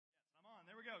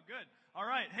Good. All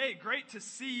right. Hey, great to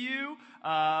see you.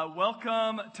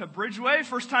 Welcome to Bridgeway.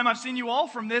 First time I've seen you all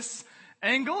from this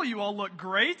angle. You all look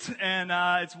great, and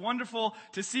it's wonderful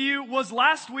to see you. Was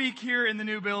last week here in the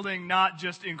new building not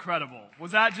just incredible?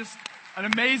 Was that just an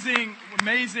amazing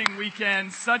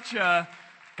weekend?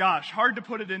 Hard to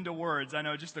put it into words. I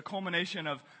know, just the culmination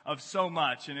of so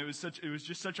much, and it was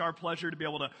just such our pleasure to be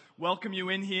able to welcome you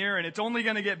in here, and it's only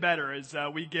going to get better as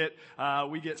we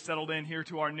get settled in here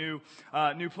to our new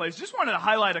place. Just wanted to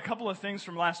highlight a couple of things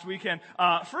from last weekend.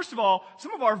 First of all,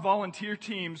 some of our volunteer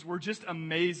teams were just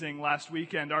amazing last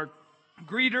weekend. Our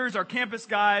greeters, our campus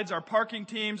guides, our parking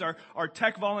teams, our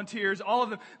tech volunteers, all of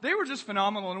them, they were just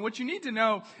phenomenal. And what you need to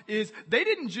know is they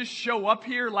didn't just show up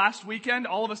here last weekend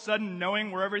all of a sudden knowing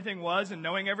where everything was and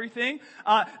knowing everything.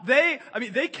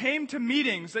 They came to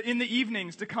meetings in the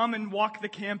evenings to come and walk the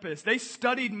campus. They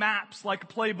studied maps like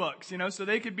playbooks, so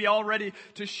they could be all ready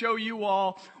to show you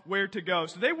all where to go.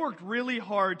 So they worked really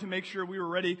hard to make sure we were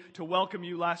ready to welcome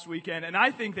you last weekend. And I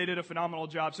think they did a phenomenal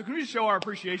job. So can we just show our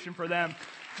appreciation for them?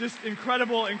 Just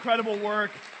incredible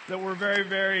work that we're very,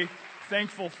 very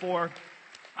thankful for.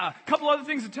 A couple other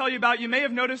things to tell you about. You may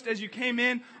have noticed as you came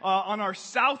in on our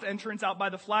south entrance out by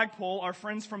the flagpole, our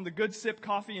friends from the Good Sip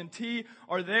Coffee and Tea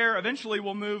are there. Eventually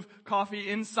we'll move coffee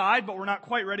inside, but we're not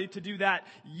quite ready to do that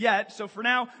yet. So for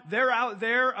now, they're out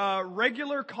there.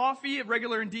 Regular coffee,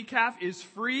 regular and decaf is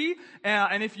free.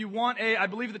 And if you want I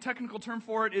believe the technical term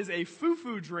for it is a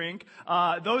foo-foo drink,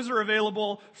 those are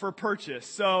available for purchase.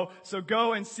 So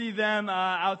go and see them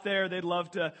out there. They'd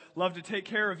love to take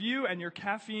care of you and your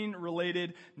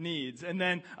caffeine-related needs. And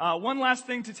then one last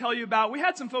thing to tell you about. We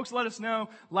had some folks let us know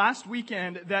last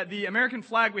weekend that the American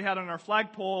flag we had on our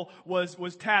flagpole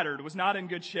was tattered, was not in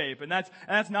good shape, and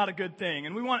that's not a good thing.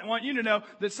 And we want you to know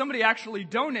that somebody actually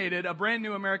donated a brand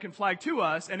new American flag to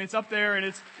us, and it's up there and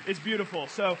it's beautiful.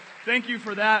 So thank you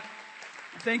for that.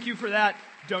 Thank you for that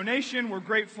donation. We're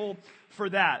grateful for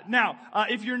that. Now,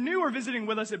 if you're new or visiting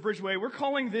with us at Bridgeway, we're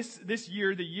calling this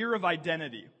year the Year of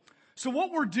Identity. So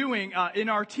what we're doing in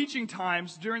our teaching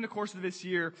times during the course of this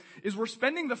year is we're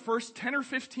spending the first 10 or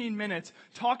 15 minutes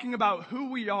talking about who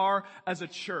we are as a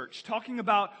church, talking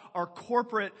about our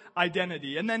corporate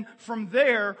identity. And then from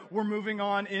there, we're moving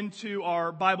on into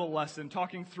our Bible lesson,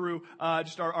 talking through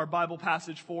just our Bible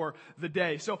passage for the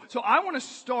day. So I want to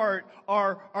start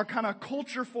our kind of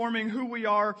culture forming who we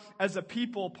are as a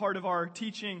people part of our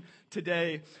teaching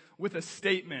today with a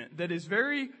statement that is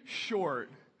very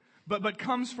short, but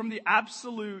comes from the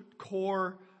absolute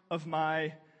core of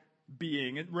my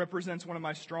being. It represents one of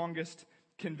my strongest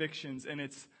convictions, and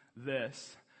it's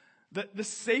this. The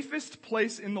safest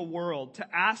place in the world to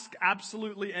ask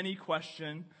absolutely any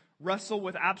question, wrestle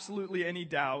with absolutely any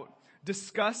doubt,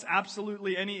 discuss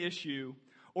absolutely any issue,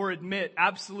 or admit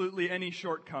absolutely any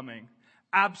shortcoming,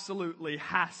 absolutely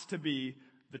has to be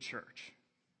the church.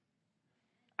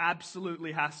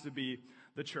 Absolutely has to be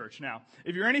the church. Now,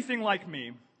 if you're anything like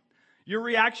me, your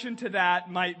reaction to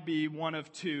that might be one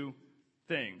of two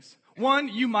things. One,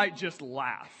 you might just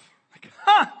laugh.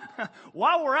 Like,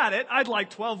 while we're at it, I'd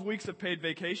like 12 weeks of paid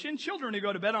vacation, children who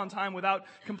go to bed on time without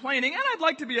complaining, and I'd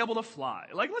like to be able to fly.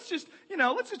 Like, let's just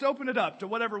open it up to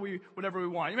whatever we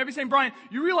want. You may be saying, Brian,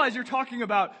 you realize you're talking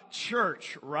about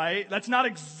church, right? That's not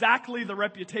exactly the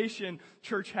reputation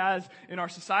church has in our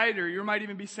society. Or you might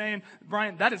even be saying,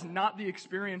 Brian, that is not the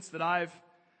experience that I've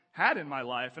had in my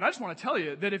life. And I just want to tell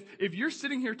you that if you're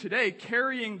sitting here today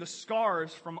carrying the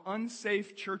scars from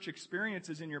unsafe church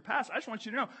experiences in your past, I just want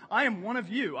you to know I am one of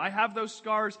you. I have those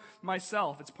scars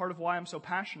myself. It's part of why I'm so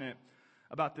passionate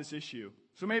about this issue.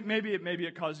 So maybe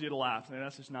it causes you to laugh. I mean,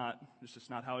 that's just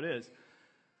not how it is.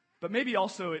 But maybe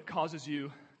also it causes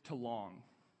you to long.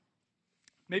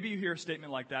 Maybe you hear a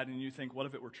statement like that and you think, what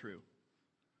if it were true?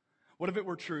 What if it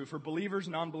were true for believers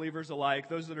and non-believers alike,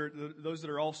 those that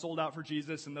are all sold out for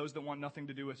Jesus and those that want nothing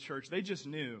to do with church? They just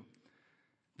knew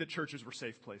that churches were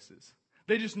safe places.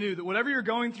 They just knew that whatever you're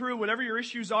going through, whatever your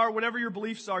issues are, whatever your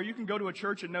beliefs are, you can go to a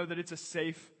church and know that it's a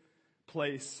safe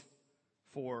place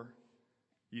for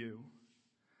you.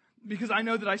 Because I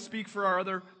know that I speak for our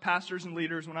other pastors and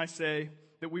leaders when I say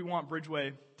that we want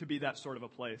Bridgeway to be that sort of a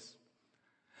place.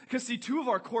 Because see, two of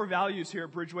our core values here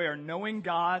at Bridgeway are knowing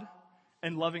God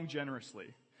and loving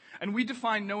generously. And we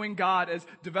define knowing God as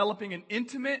developing an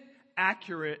intimate,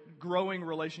 accurate, growing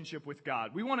relationship with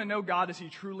God. We want to know God as He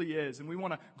truly is, and we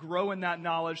want to grow in that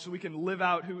knowledge so we can live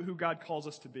out who God calls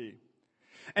us to be.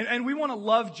 And we want to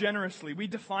love generously. We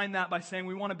define that by saying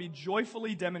we want to be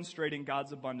joyfully demonstrating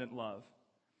God's abundant love.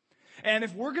 And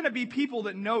if we're going to be people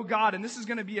that know God, and this is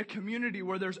going to be a community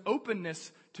where there's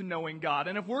openness to knowing God,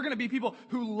 and if we're going to be people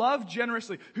who love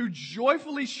generously, who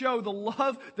joyfully show the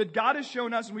love that God has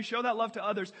shown us, and we show that love to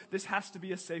others, this has to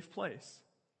be a safe place.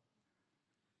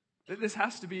 This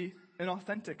has to be an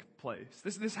authentic place.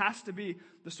 This has to be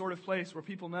the sort of place where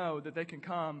people know that they can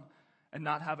come and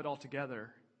not have it all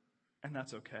together, and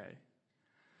that's okay.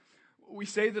 We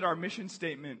say that our mission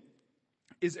statement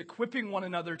is equipping one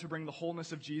another to bring the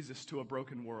wholeness of Jesus to a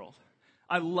broken world.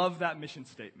 I love that mission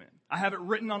statement. I have it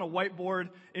written on a whiteboard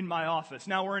in my office.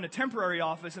 Now we're in a temporary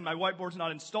office and my whiteboard's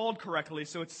not installed correctly,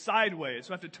 so it's sideways.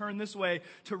 So I have to turn this way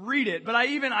to read it. But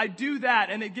I do that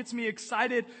and it gets me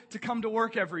excited to come to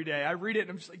work every day. I read it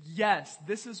and I'm just like, yes,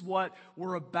 this is what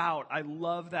we're about. I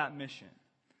love that mission.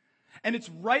 And it's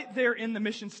right there in the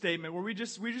mission statement where we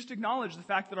just acknowledge the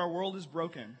fact that our world is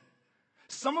broken.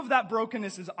 Some of that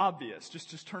brokenness is obvious.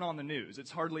 Just turn on the news. It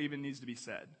hardly even needs to be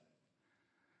said.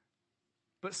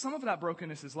 But some of that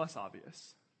brokenness is less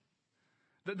obvious.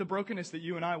 The brokenness that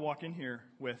you and I walk in here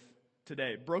with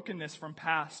today. Brokenness from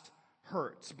past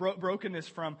hurts. Brokenness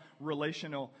from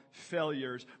relational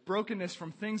failures. Brokenness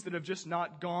from things that have just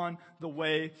not gone the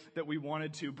way that we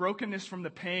wanted to. Brokenness from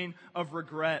the pain of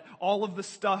regret. All of the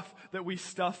stuff that we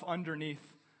stuff underneath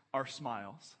our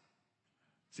smiles.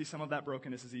 See, some of that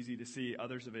brokenness is easy to see.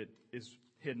 Others of it is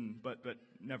hidden, but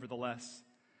nevertheless,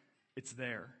 it's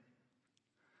there.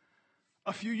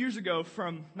 A few years ago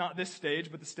from not this stage,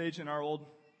 but the stage in our old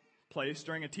place,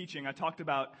 during a teaching, I talked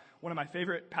about one of my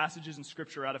favorite passages in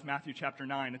Scripture out of Matthew chapter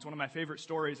 9. It's one of my favorite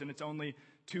stories, and it's only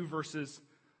 2 verses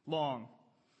long.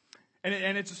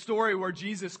 And it's a story where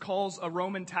Jesus calls a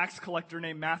Roman tax collector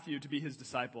named Matthew to be his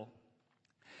disciple.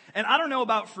 And I don't know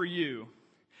about for you,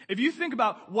 if you think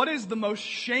about what is the most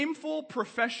shameful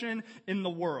profession in the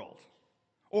world,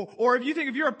 or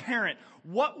if you're a parent,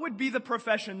 what would be the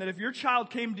profession that if your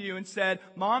child came to you and said,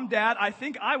 Mom, Dad, I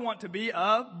think I want to be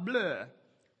a blah,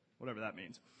 whatever that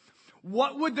means.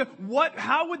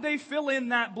 How would they fill in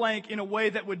that blank in a way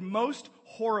that would most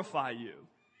horrify you?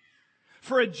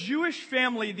 For a Jewish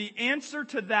family, the answer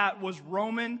to that was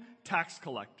Roman tax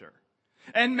collector.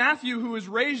 And Matthew, who was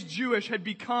raised Jewish, had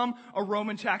become a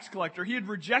Roman tax collector. He had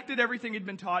rejected everything he'd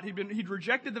been taught. He'd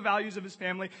rejected the values of his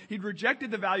family. He'd rejected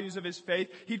the values of his faith.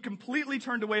 He'd completely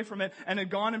turned away from it and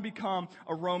had gone and become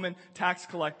a Roman tax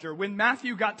collector. When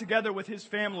Matthew got together with his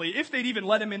family, if they'd even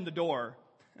let him in the door,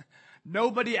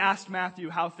 nobody asked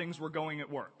Matthew how things were going at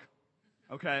work.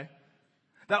 Okay?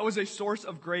 That was a source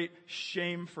of great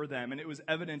shame for them, and it was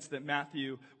evidence that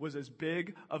Matthew was as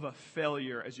big of a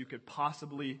failure as you could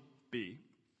possibly be.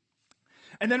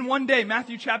 And then one day,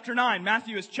 Matthew chapter 9,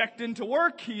 Matthew is checked into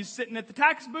work. He's sitting at the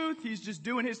tax booth. He's just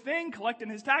doing his thing, collecting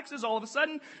his taxes. All of a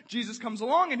sudden, Jesus comes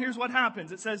along, and here's what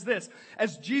happens. It says this: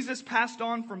 as Jesus passed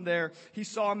on from there, he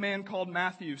saw a man called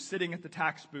Matthew sitting at the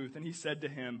tax booth, and he said to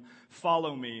him,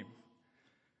 "Follow me."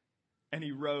 And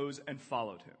he rose and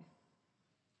followed him.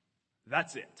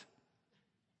 That's it.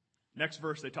 Next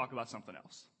verse, they talk about something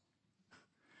else.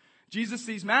 Jesus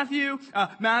sees Matthew.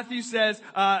 Jesus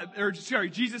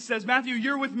says, "Matthew,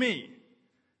 you're with me."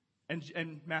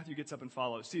 And Matthew gets up and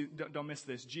follows. See, don't miss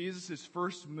this. Jesus'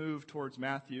 first move towards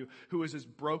Matthew, who was as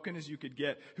broken as you could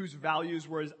get, whose values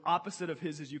were as opposite of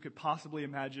his as you could possibly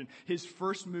imagine, his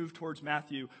first move towards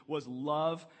Matthew was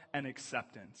love and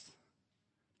acceptance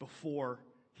before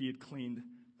he had cleaned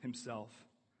himself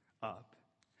up.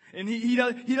 And he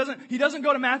doesn't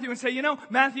go to Matthew and say,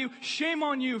 Matthew, shame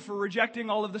on you for rejecting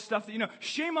all of the stuff that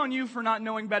shame on you for not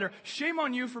knowing better, shame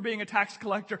on you for being a tax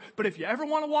collector, but if you ever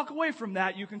want to walk away from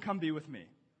that, you can come be with me.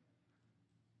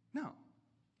 No.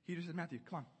 He just said, Matthew,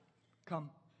 come,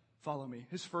 follow me.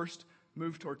 His first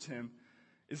move towards him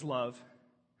is love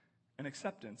and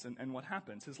acceptance. And what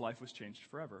happens? His life was changed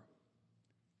forever.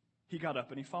 He got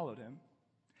up and he followed him.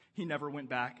 He never went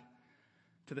back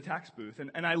to the tax booth.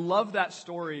 And I love that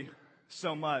story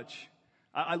so much.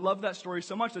 I love that story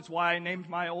so much. That's why I named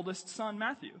my oldest son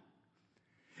Matthew.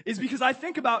 Is because I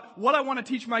think about what I want to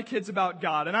teach my kids about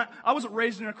God. And I wasn't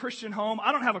raised in a Christian home.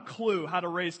 I don't have a clue how to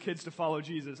raise kids to follow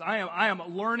Jesus. I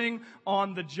am learning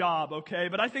on the job, okay?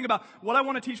 But I think about what I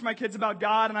want to teach my kids about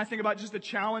God, and I think about just the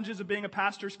challenges of being a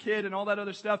pastor's kid and all that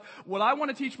other stuff. What I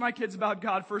want to teach my kids about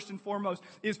God, first and foremost,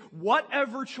 is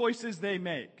whatever choices they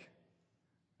make.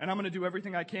 And I'm going to do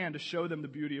everything I can to show them the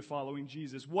beauty of following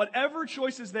Jesus. Whatever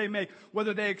choices they make,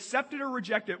 whether they accept it or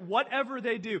reject it, whatever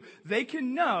they do, they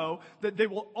can know that they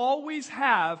will always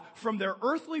have from their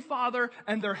earthly father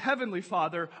and their heavenly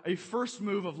father a first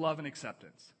move of love and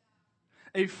acceptance.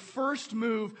 A first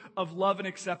move of love and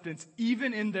acceptance,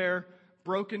 even in their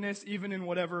brokenness, even in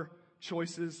whatever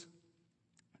choices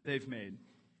they've made.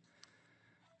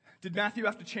 Did Matthew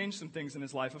have to change some things in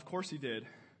his life? Of course he did.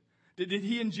 Did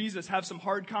he and Jesus have some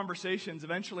hard conversations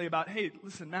eventually about, hey,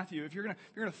 listen, Matthew, if you're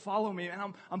gonna follow me, and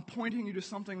I'm pointing you to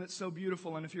something that's so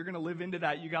beautiful, and if you're gonna live into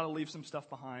that, you got to leave some stuff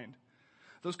behind.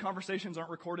 Those conversations aren't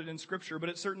recorded in Scripture, but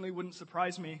it certainly wouldn't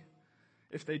surprise me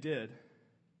if they did.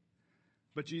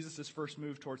 But Jesus' first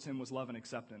move towards him was love and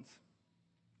acceptance.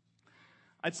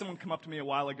 I had someone come up to me a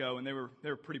while ago, and they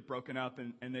were pretty broken up,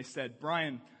 and they said,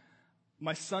 Brian,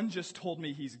 my son just told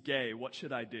me he's gay. What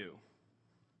should I do?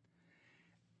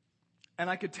 And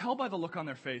I could tell by the look on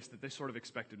their face that they sort of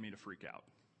expected me to freak out.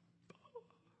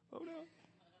 Oh no.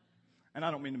 And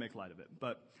I don't mean to make light of it,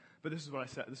 but this is what I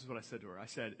said. This is what I said to her. I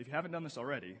said, if you haven't done this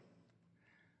already,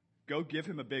 go give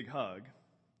him a big hug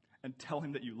and tell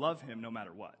him that you love him no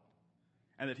matter what.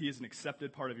 And that he is an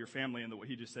accepted part of your family, and that what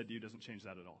he just said to you doesn't change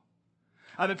that at all.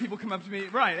 I've had people come up to me,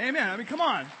 right, amen, I mean, come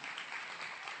on.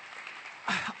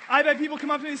 I've had people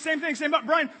come up to me, the same thing, saying,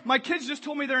 Brian, my kids just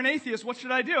told me they're an atheist, what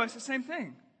should I do? I said, same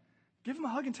thing. Give them a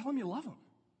hug and tell them you love them.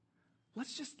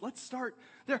 Let's start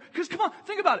there. Because come on,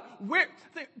 think about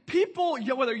it. People,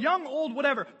 whether young, old,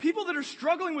 whatever, people that are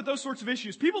struggling with those sorts of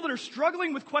issues, people that are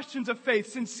struggling with questions of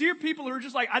faith, sincere people who are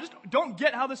just like, I just don't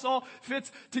get how this all fits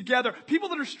together. People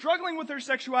that are struggling with their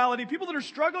sexuality, people that are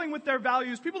struggling with their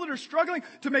values, people that are struggling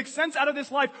to make sense out of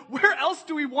this life. Where else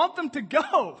do we want them to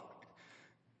go?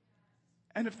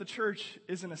 And if the church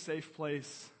isn't a safe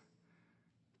place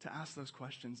to ask those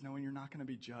questions, knowing you're not going to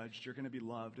be judged, you're going to be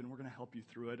loved, and we're going to help you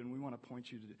through it, and we want to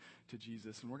point you to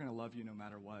Jesus, and we're going to love you no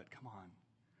matter what. Come on.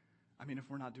 I mean, if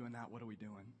we're not doing that, what are we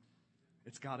doing?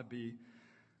 It's got to be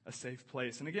a safe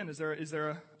place. And again, is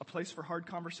there a place for hard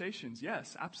conversations?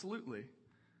 Yes, absolutely.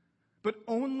 But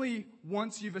only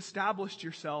once you've established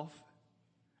yourself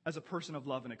as a person of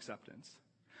love and acceptance.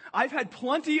 I've had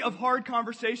plenty of hard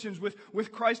conversations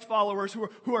with Christ followers who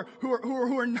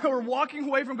are walking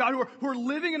away from God, who are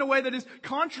living in a way that is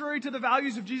contrary to the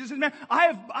values of Jesus. And man,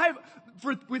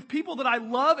 with people that I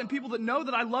love and people that know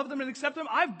that I love them and accept them,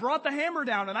 I've brought the hammer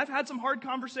down and I've had some hard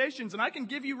conversations, and I can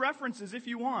give you references if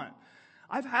you want.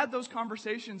 I've had those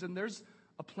conversations, and there's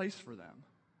a place for them.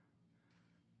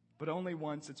 But only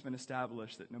once it's been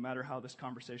established that no matter how this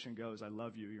conversation goes, I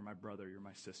love you, you're my brother, you're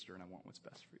my sister, and I want what's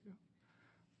best for you.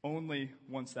 Only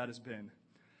once that has been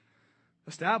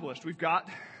established. We've got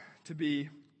to be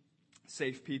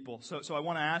safe people. So I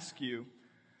want to ask you,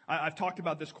 I've talked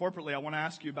about this corporately. I want to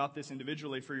ask you about this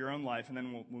individually for your own life, and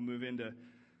then we'll move into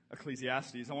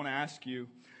Ecclesiastes. I want to ask you,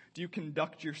 do you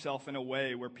conduct yourself in a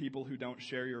way where people who don't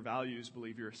share your values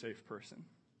believe you're a safe person?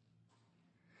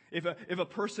 If a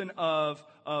person of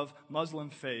Muslim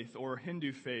faith or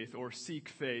Hindu faith or Sikh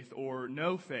faith or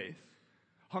no faith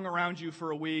hung around you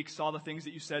for a week, saw the things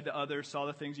that you said to others, saw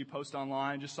the things you post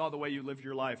online, just saw the way you lived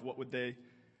your life, what would they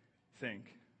think?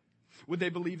 Would they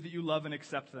believe that you love and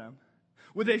accept them?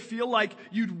 Would they feel like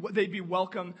they'd be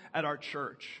welcome at our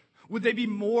church? Would they be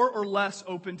more or less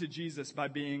open to Jesus by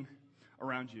being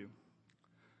around you?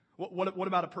 What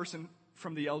about a person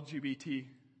from the LGBT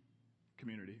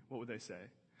community? What would they say?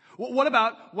 What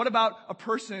about a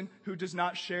person who does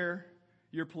not share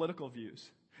your political views?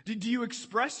 Do you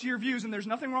express your views? And there's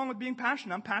nothing wrong with being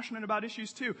passionate. I'm passionate about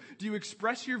issues too. Do you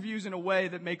express your views in a way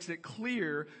that makes it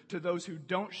clear to those who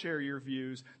don't share your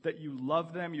views that you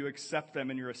love them, you accept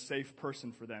them, and you're a safe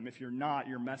person for them? If you're not,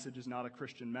 your message is not a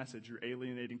Christian message. You're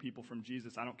alienating people from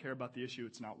Jesus. I don't care about the issue.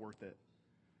 It's not worth it.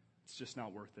 It's just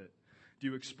not worth it. Do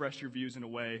you express your views in a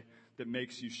way that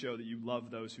makes you show that you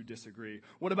love those who disagree?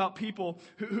 What about people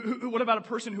what about a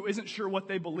person who isn't sure what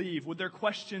they believe? Would their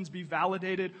questions be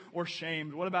validated or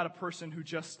shamed? What about a person who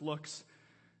just looks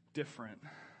different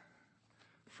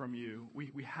from you?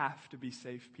 We have to be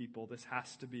safe people. This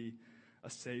has to be a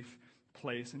safe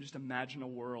place. And just imagine a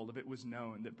world if it was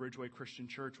known that Bridgeway Christian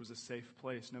Church was a safe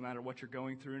place, no matter what you're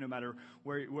going through, no matter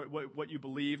what you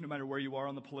believe, no matter where you are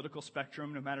on the political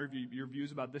spectrum, no matter your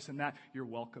views about this and that, you're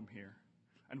welcome here.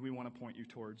 And we want to point you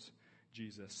towards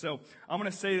Jesus. So I'm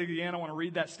going to say it again. I want to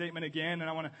read that statement again, and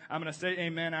I'm going to say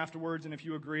amen afterwards. And if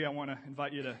you agree, I want to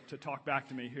invite you to talk back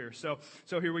to me here. So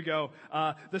here we go.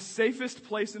 The safest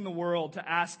place in the world to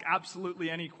ask absolutely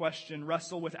any question,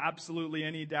 wrestle with absolutely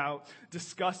any doubt,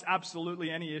 discuss absolutely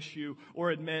any issue,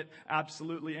 or admit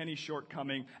absolutely any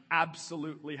shortcoming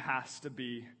absolutely has to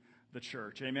be the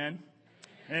church. Amen?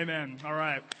 Amen. All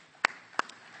right.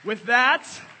 With that,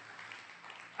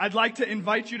 I'd like to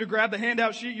invite you to grab the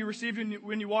handout sheet you received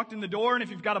when you walked in the door. And if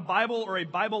you've got a Bible or a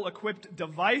Bible-equipped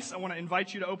device, I want to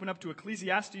invite you to open up to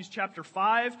Ecclesiastes chapter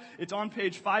 5. It's on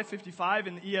page 555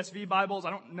 in the ESV Bibles. I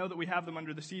don't know that we have them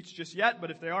under the seats just yet, but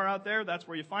if they are out there, that's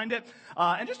where you find it.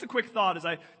 And just a quick thought as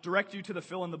I direct you to the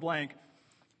fill in the blank.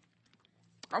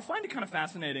 I find it kind of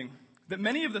fascinating that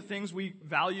many of the things we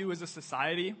value as a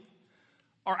society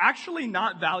are actually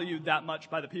not valued that much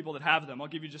by the people that have them. I'll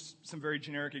give you just some very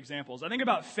generic examples. I think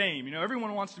about fame.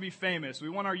 Everyone wants to be famous. We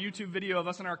want our YouTube video of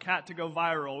us and our cat to go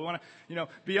viral. We want to,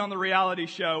 be on the reality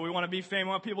show. We want to be famous. We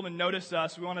want people to notice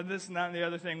us. We want to this and that and the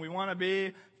other thing. We want to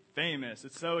be famous.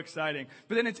 It's so exciting.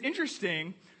 But then it's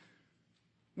interesting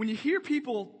when you hear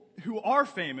people who are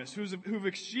famous, who've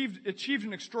achieved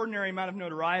an extraordinary amount of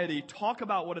notoriety, talk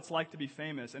about what it's like to be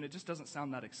famous, and it just doesn't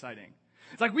sound that exciting.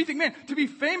 It's like we think, man, to be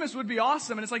famous would be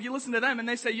awesome. And it's like you listen to them and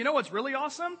they say, you know what's really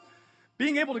awesome?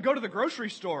 Being able to go to the grocery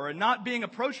store and not being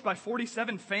approached by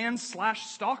 47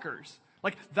 fans/stalkers.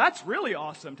 Like, that's really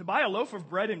awesome. To buy a loaf of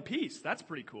bread in peace, that's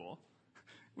pretty cool.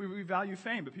 We value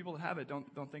fame, but people that have it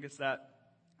don't think it's that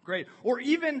great. Or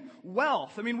even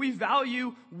wealth. We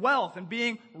value wealth and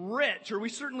being rich, or we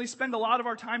certainly spend a lot of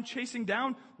our time chasing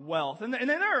down wealth. And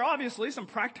there are obviously some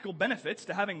practical benefits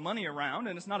to having money around,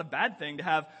 and it's not a bad thing to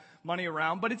have money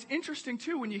around. But it's interesting,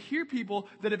 too, when you hear people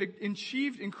that have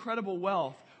achieved incredible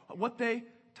wealth, what they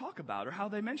talk about or how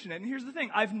they mention it. And here's the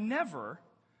thing. I've never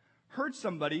heard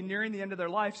somebody nearing the end of their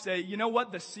life say, you know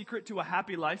what the secret to a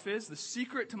happy life is? The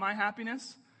secret to my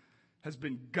happiness has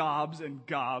been gobs and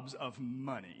gobs of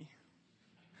money.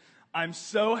 I'm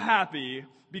so happy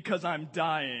because I'm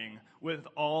dying with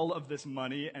all of this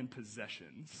money and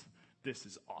possessions. This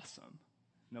is awesome.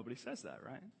 Nobody says that,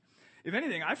 right? If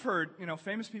anything, I've heard,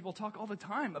 famous people talk all the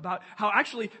time about how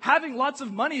actually having lots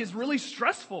of money is really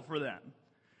stressful for them.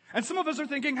 And some of us are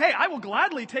thinking, hey, I will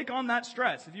gladly take on that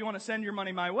stress if you want to send your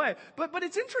money my way. But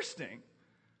it's interesting.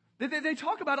 They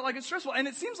talk about it like it's stressful. And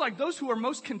it seems like those who are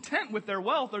most content with their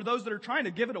wealth are those that are trying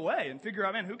to give it away and figure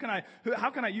out, man, how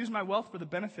can I use my wealth for the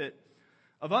benefit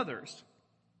of others?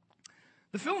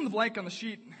 The fill in the blank on the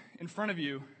sheet in front of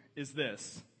you is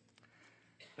this.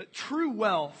 That true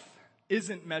wealth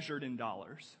isn't measured in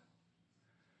dollars.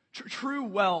 True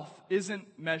wealth isn't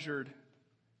measured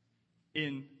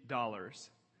in dollars.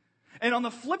 And on the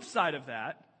flip side of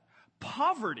that,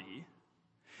 poverty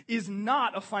is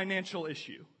not a financial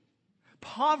issue.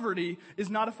 Poverty is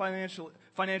not a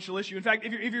financial issue. In fact,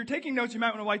 if you're taking notes, you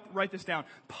might want to write this down.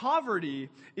 Poverty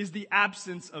is the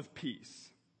absence of peace.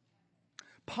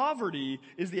 Poverty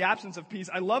is the absence of peace.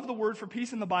 I love the word for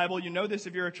peace in the Bible. You know this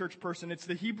if you're a church person. It's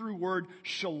the Hebrew word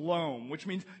shalom, which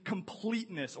means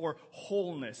completeness or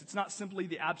wholeness. It's not simply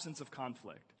the absence of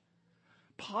conflict.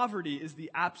 Poverty is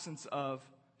the absence of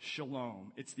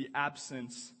shalom. It's the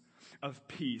absence of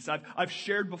peace. I've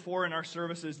shared before in our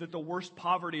services that the worst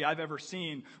poverty I've ever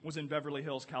seen was in Beverly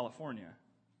Hills, California.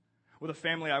 With a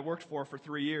family I worked for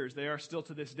 3 years. They are still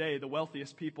to this day the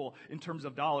wealthiest people in terms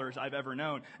of dollars I've ever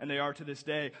known. And they are to this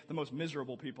day the most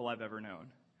miserable people I've ever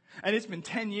known. And it's been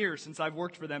 10 years since I've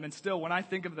worked for them. And still, when I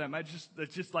think of them,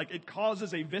 it's just like it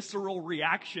causes a visceral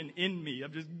reaction in me.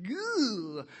 I'm just,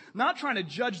 not trying to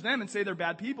judge them and say they're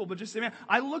bad people, but just say, man,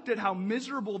 I looked at how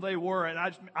miserable they were, and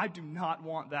I do not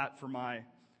want that for my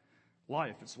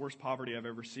life. It's the worst poverty I've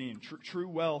ever seen. True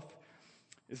wealth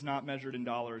is not measured in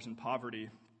dollars, and poverty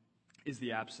is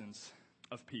the absence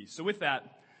of peace. So with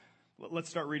that, let's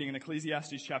start reading in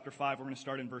Ecclesiastes chapter 5. We're going to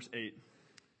start in verse 8.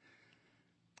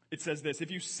 It says this: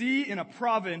 if you see in a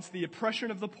province the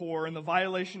oppression of the poor and the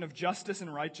violation of justice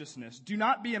and righteousness, do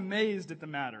not be amazed at the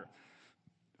matter.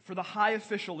 For the high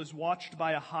official is watched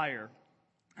by a higher,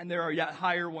 and there are yet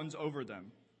higher ones over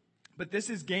them. But this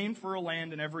is gain for a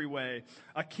land in every way,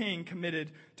 a king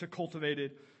committed to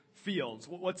cultivated fields.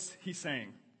 What's he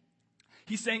saying?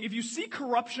 He's saying, if you see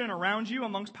corruption around you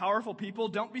amongst powerful people,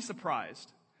 don't be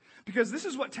surprised. Because this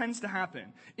is what tends to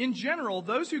happen. In general,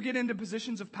 those who get into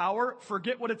positions of power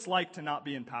forget what it's like to not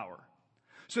be in power.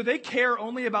 So they care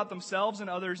only about themselves and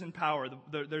others in power.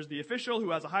 There's the official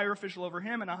who has a higher official over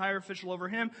him and a higher official over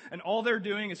him, and all they're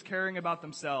doing is caring about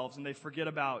themselves, and they forget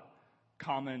about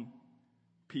common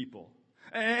people.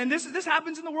 And this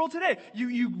happens in the world today.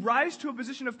 You rise to a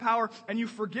position of power and you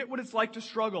forget what it's like to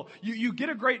struggle. You get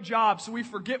a great job, so we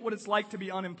forget what it's like to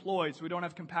be unemployed, so we don't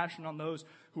have compassion on those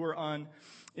who are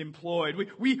unemployed.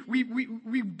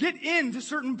 We get into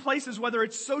certain places, whether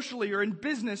it's socially or in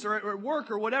business or at work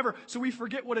or whatever, so we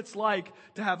forget what it's like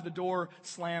to have the door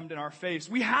slammed in our face.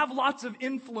 We have lots of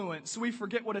influence, so we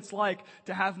forget what it's like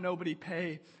to have nobody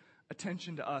pay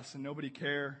attention to us and nobody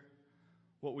care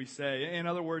what we say. In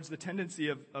other words, the tendency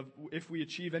of if we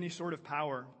achieve any sort of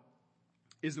power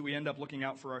is that we end up looking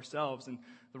out for ourselves. And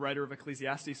the writer of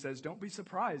Ecclesiastes says, don't be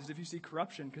surprised if you see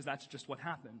corruption, because that's just what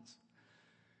happens.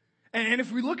 And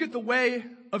if we look at the way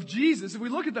of Jesus, if we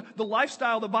look at the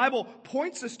lifestyle the Bible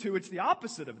points us to, it's the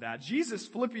opposite of that. Jesus,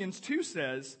 Philippians 2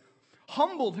 says,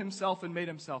 humbled himself and made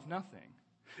himself nothing.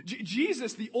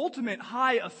 Jesus, the ultimate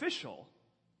high official,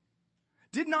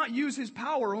 did not use his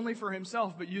power only for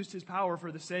himself, but used his power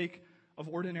for the sake of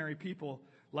ordinary people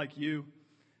like you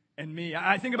and me.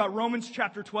 I think about Romans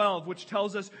chapter 12, which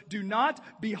tells us, do not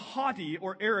be haughty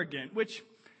or arrogant, which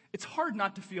it's hard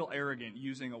not to feel arrogant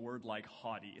using a word like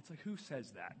haughty. It's like, who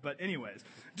says that? But anyways,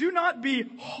 do not be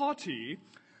haughty,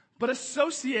 but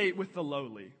associate with the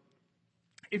lowly.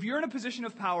 If you're in a position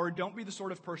of power, don't be the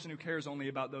sort of person who cares only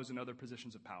about those in other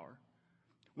positions of power.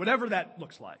 Whatever that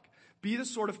looks like. Be the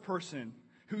sort of person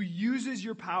who uses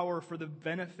your power for the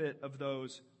benefit of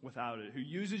those without it, who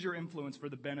uses your influence for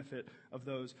the benefit of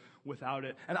those without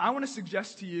it. And I want to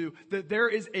suggest to you that there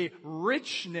is a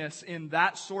richness in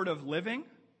that sort of living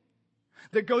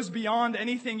that goes beyond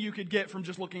anything you could get from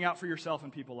just looking out for yourself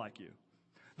and people like you.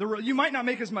 You might not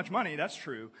make as much money, that's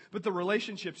true, but the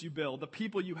relationships you build, the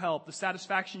people you help, the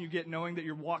satisfaction you get knowing that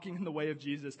you're walking in the way of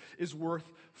Jesus is worth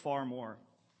far more.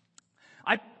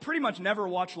 I pretty much never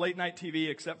watch late night TV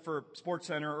except for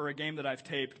SportsCenter or a game that I've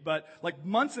taped. But like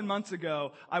months and months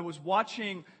ago, I was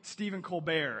watching Stephen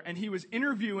Colbert, and he was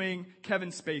interviewing Kevin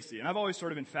Spacey. And I've always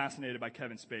sort of been fascinated by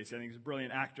Kevin Spacey. I think he's a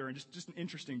brilliant actor and just an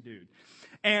interesting dude.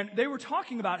 And they were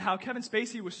talking about how Kevin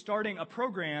Spacey was starting a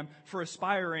program for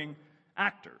aspiring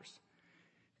actors.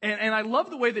 And I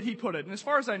love the way that he put it. And as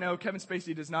far as I know, Kevin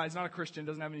Spacey is not a Christian,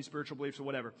 doesn't have any spiritual beliefs or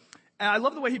whatever. And I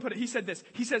love the way he put it. He said this.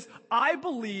 He says, I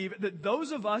believe that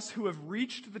those of us who have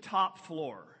reached the top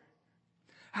floor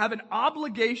have an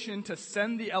obligation to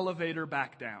send the elevator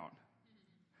back down.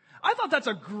 I thought that's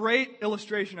a great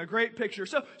illustration, a great picture.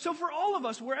 So for all of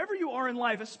us, wherever you are in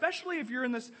life, especially if you're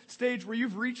in this stage where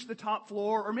you've reached the top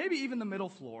floor or maybe even the middle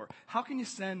floor, how can you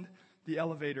send the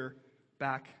elevator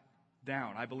back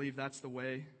down? I believe that's the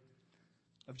way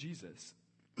of Jesus.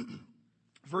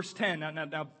 Verse 10,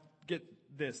 now get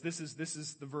this. This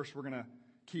is the verse we're going to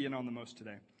key in on the most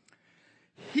today.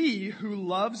 He who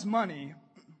loves money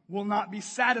will not be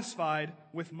satisfied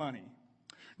with money,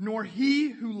 nor he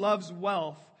who loves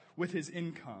wealth with his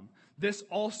income. This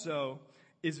also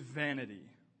is vanity,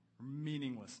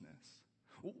 meaninglessness.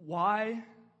 Why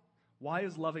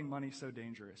is loving money so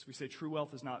dangerous? We say true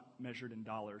wealth is not measured in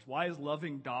dollars. Why is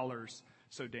loving dollars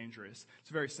so dangerous? It's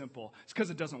very simple. It's because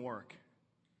it doesn't work.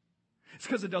 It's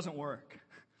because it doesn't work.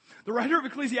 The writer of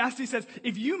Ecclesiastes says,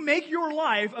 if you make your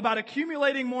life about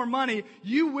accumulating more money,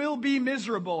 you will be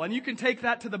miserable. And you can take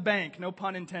that to the bank, no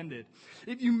pun intended.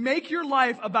 If you make your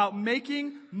life about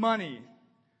making money,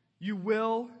 you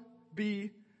will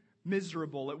be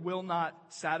miserable. It will not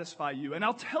satisfy you. And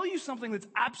I'll tell you something that's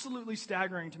absolutely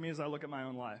staggering to me as I look at my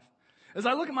own life. As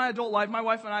I look at my adult life, my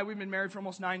wife and I, we've been married for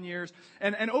almost 9 years.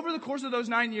 And over the course of those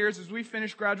 9 years, as we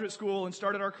finished graduate school and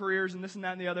started our careers and this and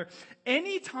that and the other,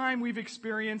 anytime we've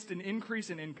experienced an increase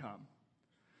in income,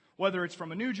 whether it's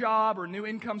from a new job or a new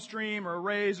income stream or a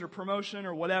raise or promotion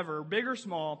or whatever, big or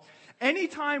small,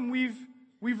 anytime we've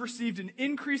received an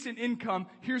increase in income,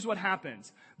 here's what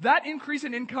happens. That increase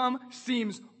in income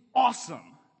seems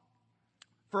awesome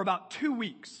for about 2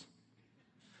 weeks.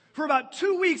 For about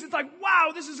 2 weeks, it's like,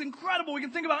 wow, this is incredible. We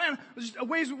can think about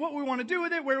ways what we want to do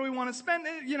with it, where we want to spend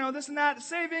it, this and that,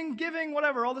 saving, giving,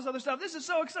 whatever, all this other stuff. This is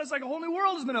so exciting. It's like a whole new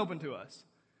world has been opened to us.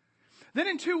 Then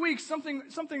in 2 weeks,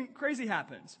 something crazy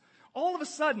happens. All of a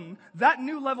sudden, that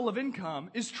new level of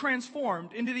income is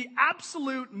transformed into the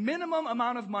absolute minimum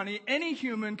amount of money any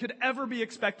human could ever be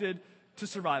expected to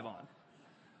survive on.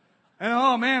 And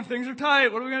oh man, things are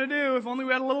tight. What are we going to do? If only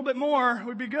we had a little bit more,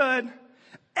 we'd be good.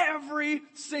 Every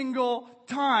single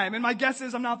time. And my guess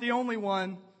is I'm not the only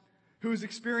one who's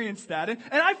experienced that. And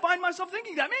I find myself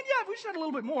thinking that, man, yeah, if we just had a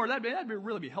little bit more, that'd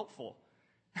really be helpful.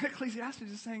 And Ecclesiastes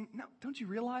is saying, no, don't you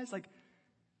realize,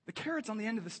 the carrot's on the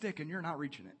end of the stick and you're not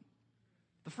reaching it.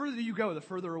 The further you go, the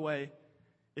further away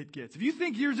it gets. If you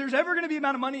think there's ever going to be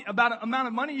amount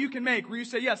of money you can make where you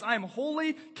say, yes, I am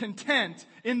wholly content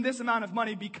in this amount of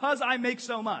money because I make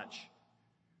so much,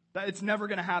 that it's never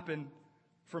going to happen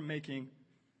from making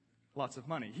lots of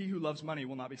money. He who loves money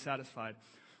will not be satisfied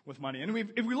with money. And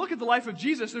if we look at the life of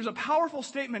Jesus, there's a powerful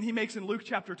statement he makes in Luke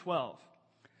chapter 12.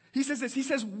 He says this, he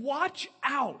says, watch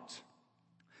out.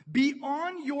 Be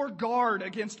on your guard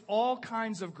against all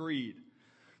kinds of greed,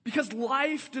 because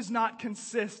life does not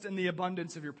consist in the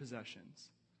abundance of your possessions.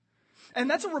 And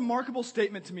that's a remarkable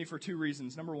statement to me for 2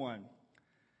 reasons. Number one,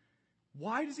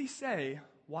 why does he say,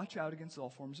 watch out against all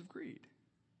forms of greed?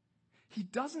 He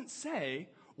doesn't say,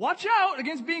 watch out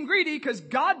against being greedy, because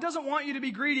God doesn't want you to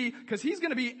be greedy, because he's going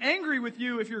to be angry with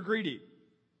you if you're greedy.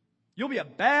 You'll be a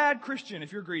bad Christian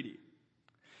if you're greedy.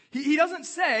 He doesn't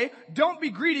say, don't be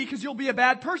greedy because you'll be a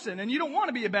bad person, and you don't want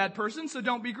to be a bad person, so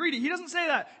don't be greedy. He doesn't say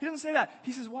that.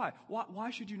 He says, why?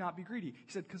 Why should you not be greedy?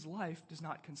 He said, because life does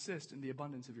not consist in the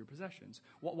abundance of your possessions.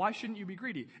 Why shouldn't you be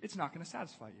greedy? It's not going to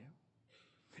satisfy you.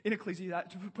 In to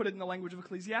put it in the language of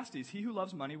Ecclesiastes, he who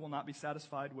loves money will not be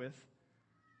satisfied with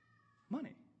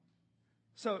money.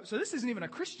 So this isn't even a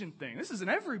Christian thing. This is an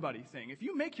everybody thing. If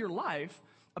you make your life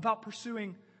about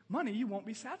pursuing money, you won't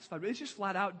be satisfied. But it just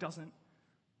flat out doesn't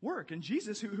work. And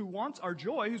Jesus, who wants our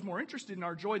joy, who's more interested in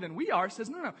our joy than we are, says,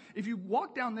 no. If you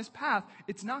walk down this path,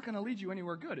 it's not going to lead you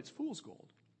anywhere good. It's fool's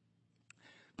gold.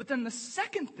 But then the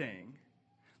second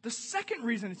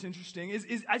reason it's interesting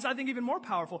is I think even more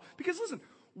powerful. Because listen,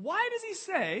 why does he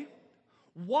say,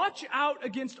 watch out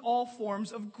against all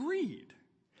forms of greed?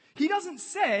 He doesn't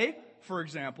say, for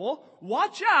example,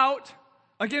 watch out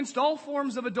against all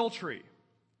forms of adultery.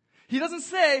 He doesn't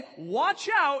say, watch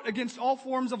out against all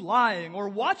forms of lying, or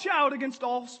watch out against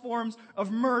all forms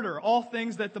of murder, all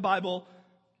things that the Bible,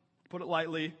 to put it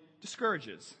lightly,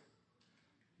 discourages.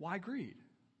 Why greed?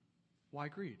 Why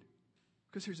greed?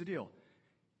 Because here's the deal.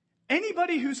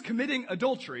 Anybody who's committing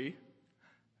adultery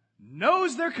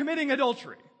knows they're committing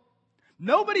adultery.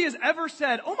 Nobody has ever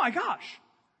said, oh my gosh,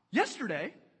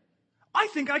 yesterday, I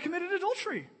think I committed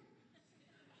adultery.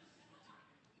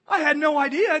 I had no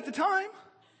idea at the time.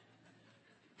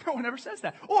 No one ever says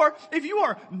that. Or if you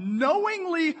are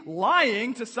knowingly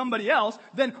lying to somebody else,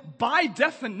 then by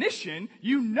definition,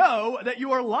 you know that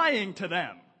you are lying to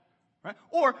them. Right?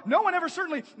 Or no one ever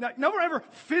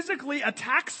physically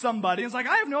attacks somebody and is like,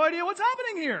 I have no idea what's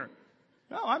happening here.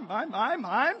 No,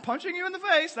 I'm punching you in the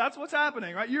face. That's what's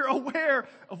happening, right? You're aware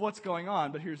of what's going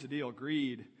on. But here's the deal.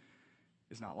 Greed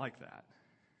is not like that.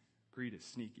 Greed is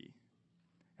sneaky.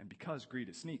 And because greed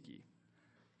is sneaky,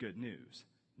 good news.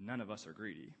 None of us are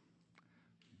greedy,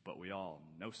 but we all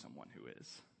know someone who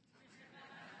is.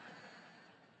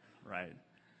 Right?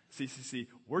 See,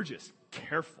 we're just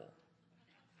careful.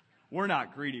 We're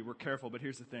not greedy, we're careful, but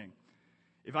here's the thing.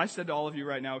 If I said to all of you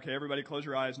right now, okay, everybody close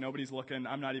your eyes, nobody's looking,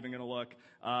 I'm not even going to look,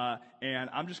 and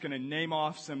I'm just going to name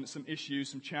off some issues,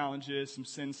 some challenges, some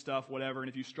sin stuff, whatever, and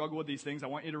if you struggle with these things, I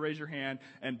want you to raise your hand,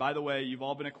 and by the way, you've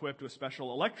all been equipped with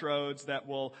special electrodes that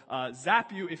will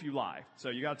zap you if you lie, so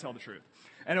you got to tell the truth.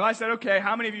 And if I said, okay,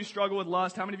 how many of you struggle with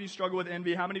lust? How many of you struggle with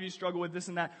envy? How many of you struggle with this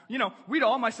and that? You know, we'd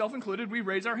all, myself included, we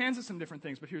raise our hands at some different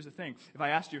things, but here's the thing. If I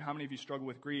asked you how many of you struggle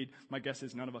with greed, my guess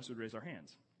is none of us would raise our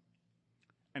hands.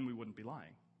 And we wouldn't be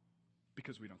lying.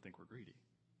 Because we don't think we're greedy.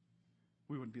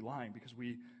 We wouldn't be lying because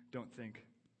we don't think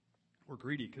we're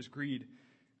greedy, because greed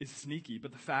is sneaky.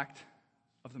 But the fact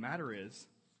of the matter is,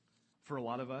 for a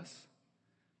lot of us,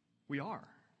 we are.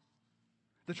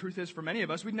 The truth is, for many of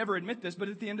us, we'd never admit this, but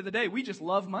at the end of the day, we just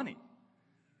love money.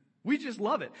 We just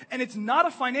love it. And it's not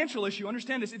a financial issue.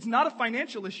 Understand this. It's not a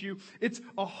financial issue. It's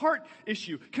a heart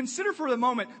issue. Consider for the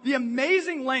moment the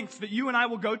amazing lengths that you and I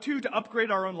will go to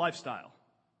upgrade our own lifestyle.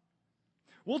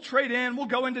 We'll trade in, we'll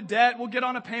go into debt, we'll get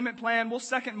on a payment plan, we'll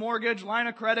second mortgage, line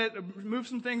of credit, move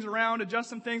some things around,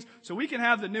 adjust some things, so we can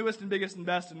have the newest and biggest and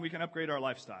best and we can upgrade our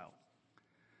lifestyle.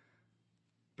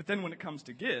 But then when it comes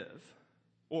to give,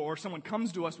 or someone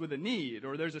comes to us with a need,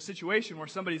 or there's a situation where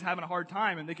somebody's having a hard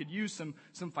time and they could use some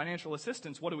financial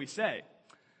assistance, what do we say?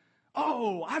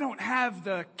 Oh, I don't have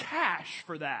the cash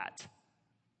for that.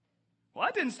 Well,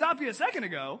 that didn't stop you a second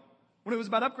ago. When it was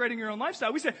about upgrading your own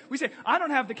lifestyle, we say, I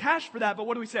don't have the cash for that, but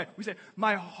what do we say? We say,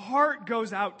 my heart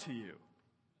goes out to you,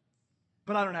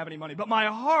 but I don't have any money. But my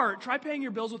heart, try paying your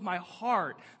bills with my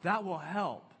heart. That will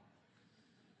help.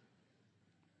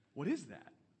 What is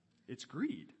that? It's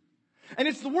greed. And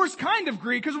it's the worst kind of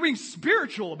greed because we're being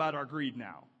spiritual about our greed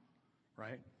now,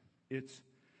 right? It's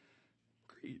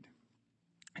greed.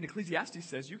 And Ecclesiastes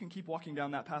says you can keep walking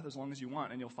down that path as long as you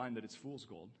want, and you'll find that it's fool's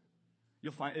gold.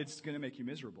 You'll find it's going to make you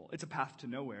miserable. It's a path to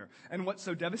nowhere. And what's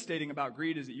so devastating about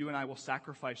greed is that you and I will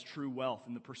sacrifice true wealth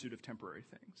in the pursuit of temporary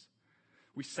things.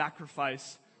 We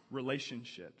sacrifice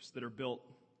relationships that are built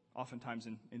oftentimes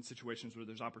in situations where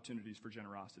there's opportunities for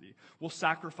generosity. We'll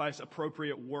sacrifice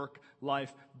appropriate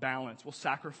work-life balance. We'll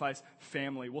sacrifice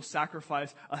family. We'll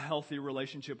sacrifice a healthy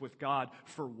relationship with God.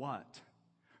 For what?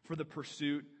 For the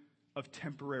pursuit of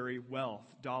temporary wealth,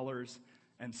 dollars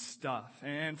and stuff.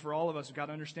 And for all of us, we've got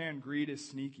to understand greed is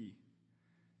sneaky.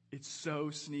 It's so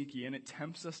sneaky, and it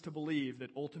tempts us to believe that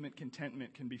ultimate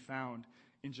contentment can be found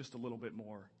in just a little bit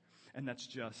more. And that's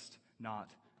just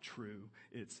not true.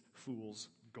 It's fool's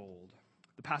gold.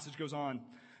 The passage goes on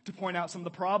to point out some of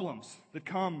the problems that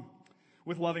come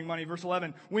with loving money. Verse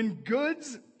 11, when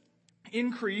goods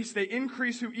they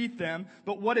increase who eat them,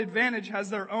 but what advantage has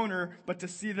their owner but to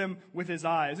see them with his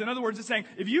eyes? In other words, it's saying,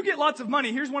 if you get lots of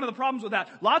money, here's one of the problems with that.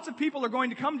 Lots of people are going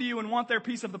to come to you and want their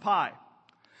piece of the pie.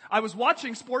 I was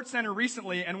watching SportsCenter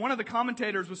recently, and one of the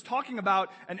commentators was talking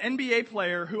about an NBA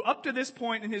player who up to this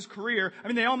point in his career, I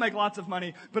mean, they all make lots of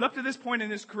money, but up to this point in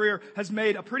his career has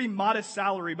made a pretty modest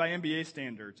salary by NBA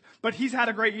standards. But he's had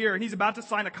a great year, and he's about to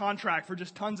sign a contract for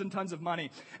just tons and tons of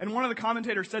money. And one of the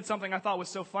commentators said something I thought was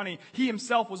so funny. He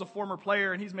himself was a former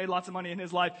player, and he's made lots of money in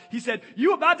his life. He said,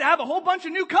 "You about to have a whole bunch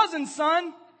of new cousins,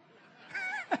 son."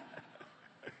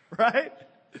 Right?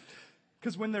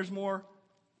 Because when there's more,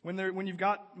 when you've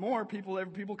got more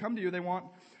people come to you, they want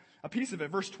a piece of it.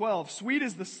 Verse 12, "Sweet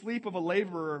is the sleep of a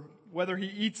laborer, whether he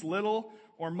eats little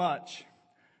or much,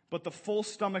 but the full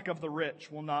stomach of the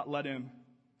rich will not let him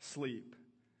sleep."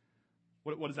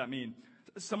 What does that mean?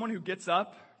 Someone who gets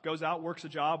up, goes out, works a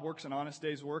job, works an honest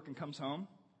day's work, and comes home,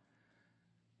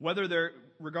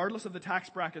 regardless of the tax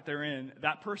bracket they're in,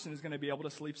 that person is going to be able to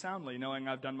sleep soundly, knowing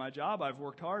I've done my job, I've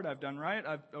worked hard, I've done right,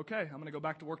 I'm going to go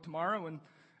back to work tomorrow,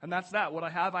 and that's that. What I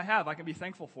have, I have. I can be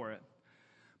thankful for it.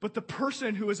 But the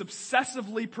person who is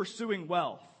obsessively pursuing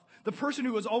wealth, the person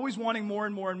who is always wanting more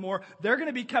and more and more, they're going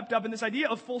to be kept up in this idea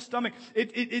of full stomach.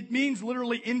 It means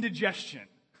literally indigestion.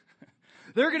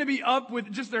 They're going to be up with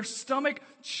just their stomach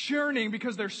churning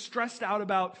because they're stressed out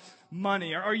about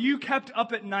money. Are you kept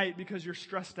up at night because you're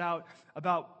stressed out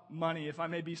about money? If I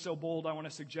may be so bold, I want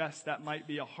to suggest that might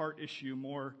be a heart issue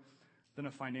more than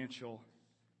a financial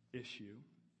issue.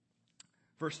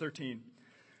 Verse 13,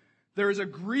 "There is a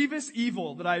grievous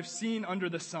evil that I have seen under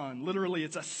the sun." Literally,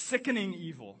 it's a sickening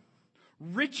evil.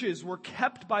 "Riches were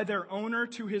kept by their owner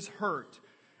to his hurt,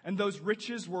 and those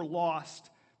riches were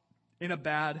lost in a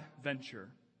bad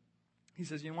venture." He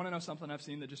says, you want to know something I've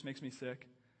seen that just makes me sick?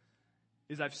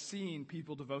 Is I've seen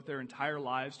people devote their entire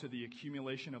lives to the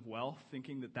accumulation of wealth,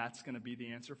 thinking that that's going to be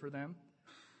the answer for them,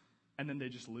 and then they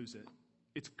just lose it.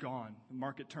 It's gone. The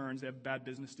market turns, they have a bad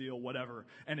business deal, whatever,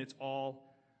 and it's all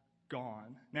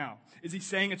gone. Now, is he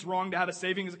saying it's wrong to have a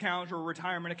savings account or a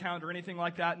retirement account or anything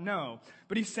like that? No.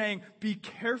 But he's saying, be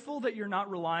careful that you're not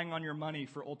relying on your money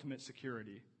for ultimate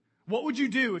security. What would you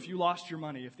do if you lost your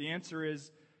money? If the answer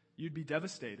is you'd be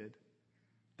devastated,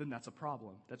 then that's a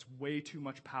problem. That's way too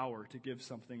much power to give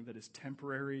something that is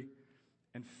temporary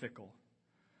and fickle.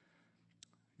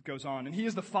 It goes on, "And he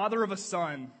is the father of a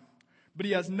son, but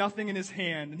he has nothing in his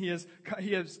hand, and he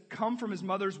has come from his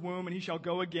mother's womb, and he shall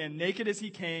go again, naked as he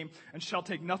came, and shall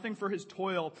take nothing for his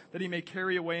toil that he may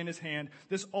carry away in his hand.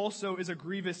 This also is a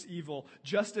grievous evil.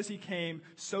 Just as he came,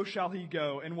 so shall he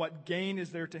go. And what gain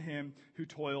is there to him who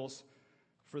toils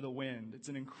for the wind?" It's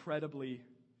an incredibly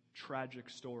tragic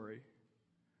story.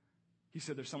 He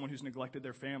said there's someone who's neglected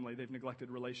their family. They've neglected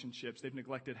relationships. They've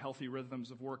neglected healthy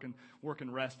rhythms of work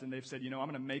and rest. And they've said, I'm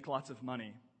going to make lots of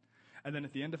money. And then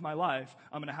at the end of my life,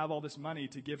 I'm going to have all this money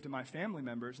to give to my family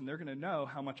members, and they're going to know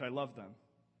how much I love them.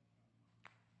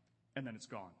 And then it's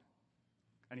gone.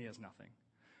 And he has nothing.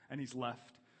 And he's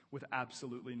left with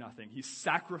absolutely nothing. He's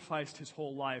sacrificed his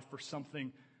whole life for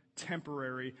something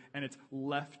temporary, and it's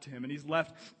left him. And he's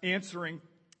left answering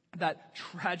that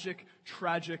tragic,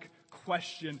 tragic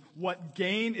question. What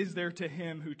gain is there to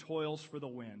him who toils for the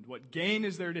wind? What gain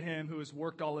is there to him who has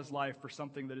worked all his life for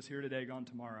something that is here today, gone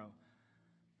tomorrow?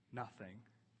 Nothing.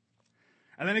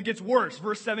 And then it gets worse.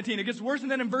 Verse 17, it gets worse.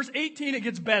 And then in verse 18, it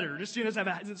gets better. Just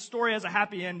the story has a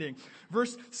happy ending.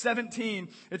 Verse 17,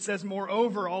 it says,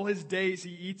 "Moreover, all his days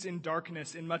he eats in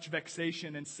darkness, in much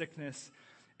vexation and sickness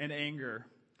and anger."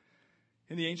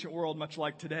 In the ancient world, much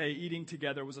like today, eating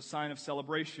together was a sign of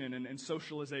celebration and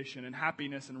socialization and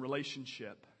happiness and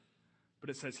relationship. But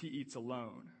it says he eats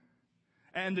alone.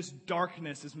 And this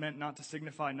darkness is meant not to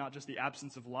signify not just the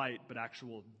absence of light, but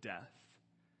actual death.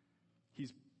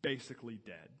 He's basically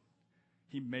dead.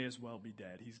 He may as well be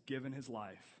dead. He's given his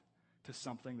life to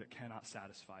something that cannot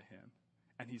satisfy him,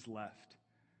 and he's left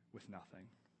with nothing.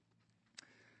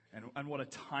 And what a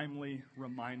timely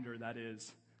reminder that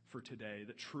is for today,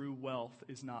 that true wealth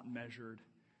is not measured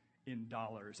in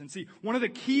dollars. And see, one of the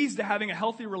keys to having a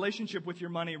healthy relationship with your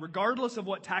money, regardless of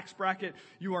what tax bracket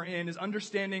you are in, is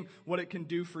understanding what it can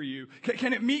do for you.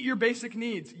 Can it meet your basic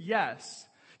needs? Yes.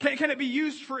 Can it be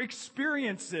used for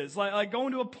experiences, like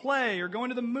going to a play or going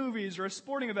to the movies or a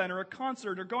sporting event or a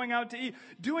concert or going out to eat,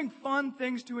 doing fun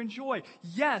things to enjoy?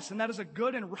 Yes, and that is a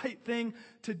good and right thing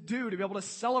to do, to be able to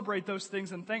celebrate those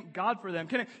things and thank God for them.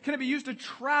 Can it be used to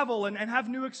travel and have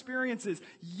new experiences?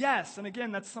 Yes, and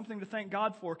again, that's something to thank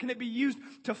God for. Can it be used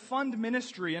to fund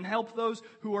ministry and help those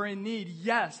who are in need?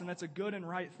 Yes, and that's a good and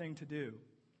right thing to do.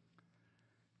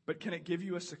 But can it give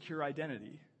you a secure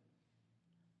identity?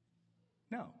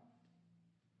 No.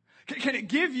 Can it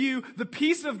give you the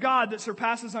peace of God that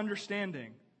surpasses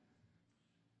understanding?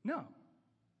 No.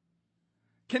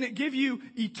 Can it give you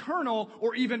eternal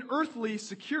or even earthly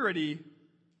security?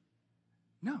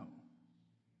 No.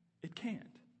 It can't.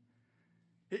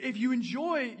 If you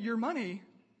enjoy your money,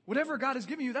 whatever God has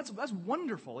given you, that's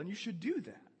wonderful, and you should do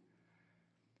that.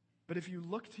 But if you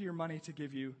look to your money to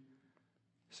give you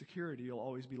security, you'll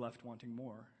always be left wanting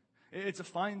more. It's a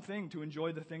fine thing to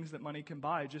enjoy the things that money can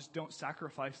buy. Just don't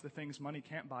sacrifice the things money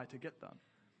can't buy to get them.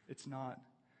 It's not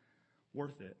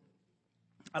worth it.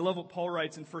 I love what Paul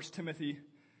writes in 1 Timothy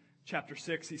chapter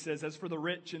 6. He says, as for the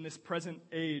rich in this present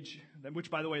age,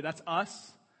 which, by the way, that's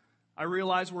us. I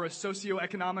realize we're a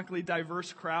socioeconomically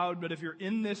diverse crowd, but if you're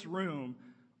in this room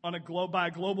by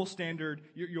a global standard,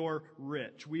 you're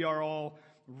rich. We are all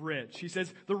rich. He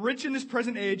says, the rich in this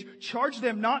present age, charge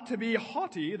them not to be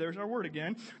haughty, there's our word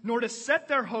again, nor to set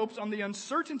their hopes on the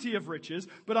uncertainty of riches,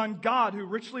 but on God who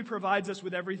richly provides us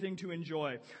with everything to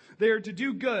enjoy. They are to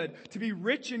do good, to be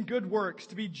rich in good works,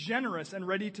 to be generous and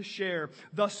ready to share,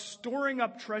 thus storing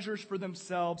up treasures for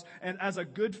themselves and as a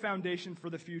good foundation for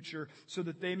the future, so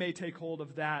that they may take hold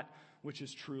of that which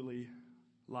is truly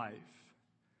life.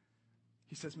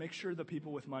 He says, make sure the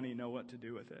people with money know what to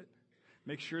do with it.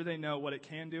 Make sure they know what it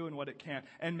can do and what it can't.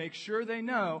 And make sure they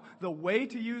know the way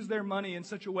to use their money in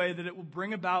such a way that it will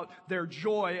bring about their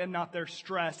joy and not their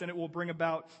stress, and it will bring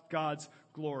about God's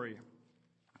glory.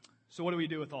 So what do we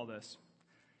do with all this?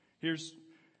 Here's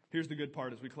the good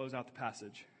part as we close out the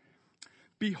passage.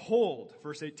 Behold,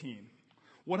 verse 18,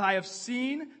 what I have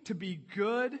seen to be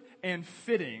good and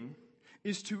fitting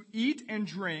is to eat and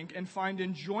drink and find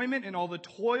enjoyment in all the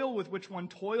toil with which one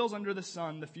toils under the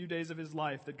sun the few days of his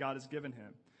life that God has given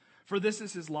him. For this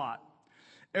is his lot.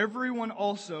 Everyone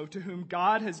also to whom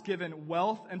God has given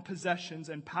wealth and possessions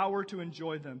and power to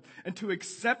enjoy them and to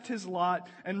accept his lot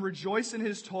and rejoice in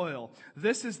his toil,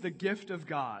 this is the gift of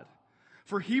God.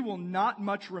 For he will not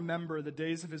much remember the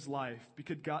days of his life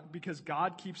because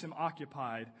God keeps him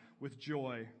occupied with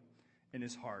joy in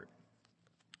his heart.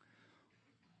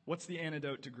 What's the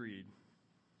antidote to greed?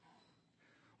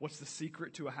 What's the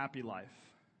secret to a happy life?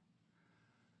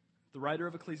 The writer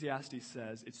of Ecclesiastes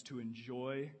says it's to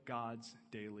enjoy God's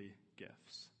daily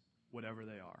gifts, whatever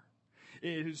they are.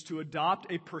 It is to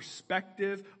adopt a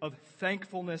perspective of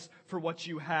thankfulness for what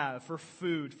you have, for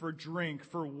food, for drink,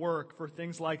 for work, for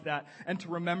things like that, and to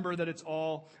remember that it's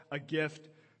all a gift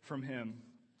from him.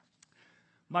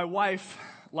 My wife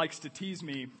likes to tease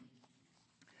me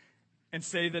and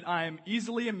say that I am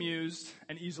easily amused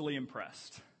and easily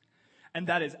impressed. And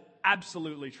that is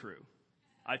absolutely true.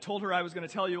 I told her I was going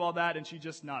to tell you all that, and she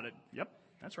just nodded. Yep,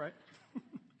 that's right.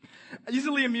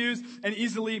 Easily amused and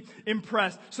easily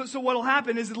impressed. So what will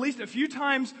happen is at least a few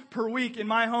times per week in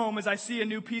my home as I see a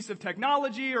new piece of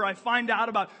technology or I find out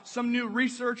about some new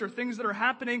research or things that are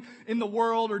happening in the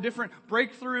world or different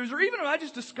breakthroughs, or even if I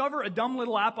just discover a dumb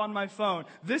little app on my phone.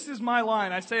 This is my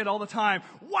line. I say it all the time.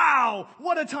 Wow,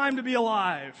 what a time to be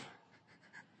alive.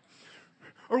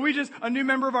 Or a new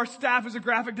member of our staff who's a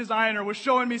graphic designer was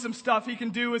showing me some stuff he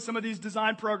can do with some of these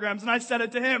design programs. And I said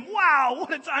it to him, wow,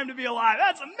 what a time to be alive.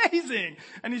 That's amazing.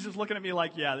 And he's just looking at me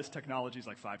like, yeah, this technology is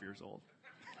like 5 years old.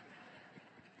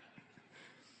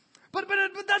 But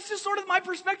that's just sort of my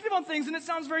perspective on things, and it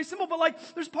sounds very simple, but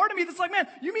like, there's part of me that's like, man,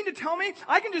 you mean to tell me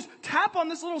I can just tap on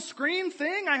this little screen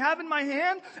thing I have in my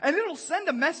hand, and it'll send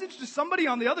a message to somebody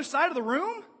on the other side of the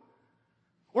room?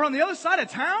 Or on the other side of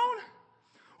town?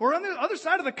 Or on the other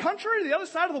side of the country, the other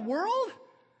side of the world?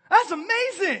 That's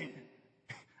amazing.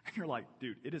 And you're like,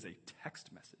 dude, it is a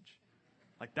text message.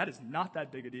 Like, that is not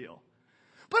that big a deal.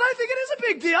 But I think it is a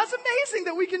big deal. It's amazing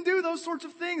that we can do those sorts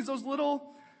of things, those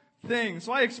little things.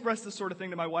 So I express this sort of thing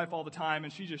to my wife all the time,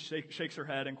 and she just shakes her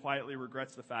head and quietly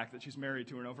regrets the fact that she's married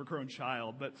to an overgrown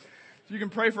child. But you can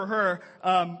pray for her.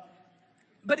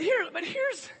 But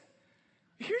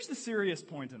here's the serious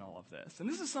point in all of this. And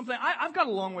this is something, I've got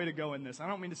a long way to go in this. I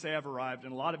don't mean to say I've arrived,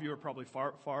 and a lot of you are probably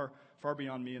far, far, far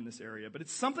beyond me in this area. But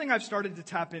it's something I've started to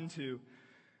tap into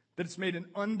that it's made an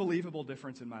unbelievable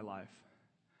difference in my life.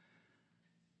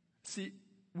 See,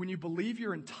 when you believe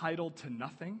you're entitled to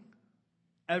nothing,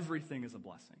 everything is a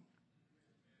blessing.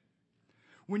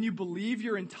 When you believe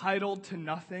you're entitled to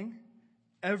nothing,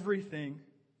 everything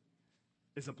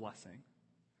is a blessing.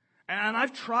 And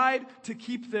I've tried to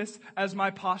keep this as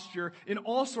my posture in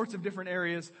all sorts of different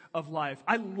areas of life.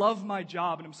 I love my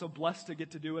job, and I'm so blessed to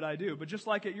get to do what I do. But just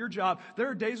like at your job, there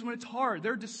are days when it's hard.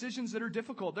 There are decisions that are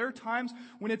difficult. There are times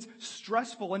when it's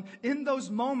stressful. And in those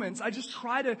moments, I just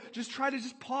try to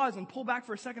pause and pull back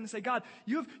for a second and say, God,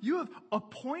 you have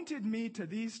appointed me to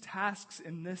these tasks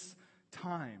in this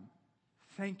time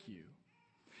Thank you.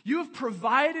 You have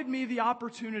provided me the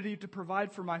opportunity to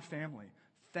provide for my family.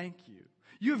 Thank you.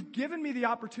 You have given me the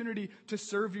opportunity to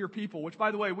serve your people, which, by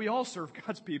the way, we all serve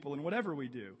God's people in whatever we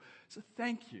do. So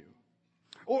thank you.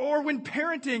 Or when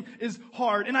parenting is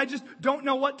hard and I just don't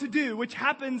know what to do, which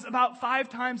happens about 5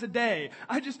 times a day,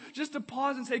 I just to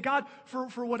pause and say, God,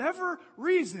 for whatever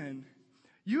reason,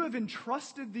 you have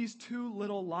entrusted these 2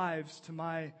 little lives to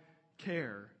my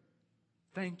care.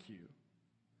 Thank you.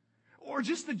 Or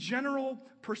just the general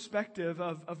perspective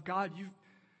of God,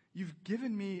 you've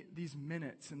given me these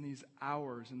minutes and these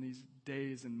hours and these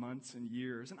days and months and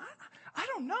years. And I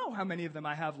don't know how many of them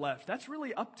I have left. That's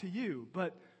really up to you.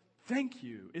 But thank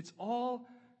you. It's all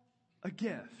a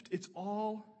gift. It's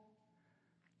all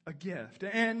a gift.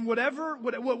 And whatever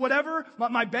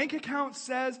my bank account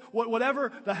says,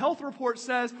 whatever the health report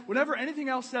says, whatever anything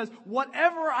else says,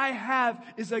 whatever I have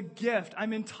is a gift.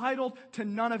 I'm entitled to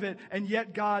none of it, and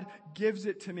yet God gives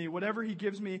it to me. Whatever He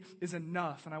gives me is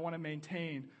enough, and I want to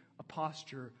maintain a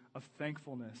posture of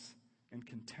thankfulness and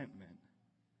contentment.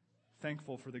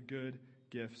 Thankful for the good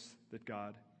gifts that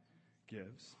God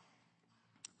gives.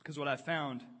 Because what I've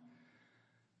found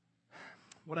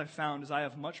is I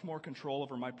have much more control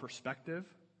over my perspective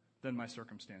than my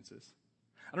circumstances.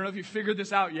 I don't know if you figured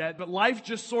this out yet, but life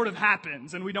just sort of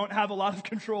happens, and we don't have a lot of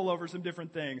control over some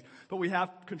different things. But we have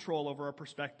control over our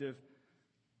perspective,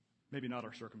 maybe not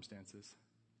our circumstances.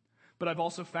 But I've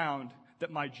also found that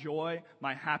my joy,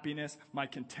 my happiness, my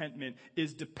contentment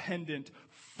is dependent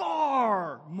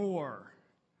far more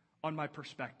on my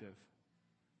perspective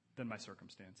than my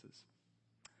circumstances.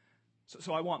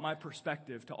 So I want my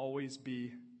perspective to always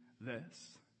be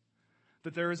this,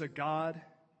 that there is a God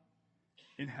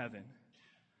in heaven.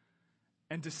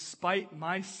 And despite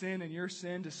my sin and your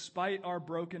sin, despite our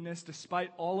brokenness,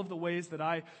 despite all of the ways that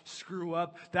I screw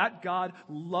up, that God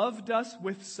loved us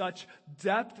with such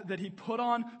depth that He put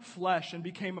on flesh and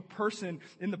became a person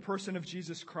in the person of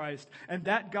Jesus Christ. And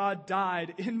that God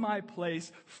died in my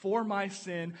place for my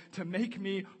sin to make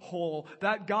me whole.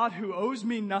 That God who owes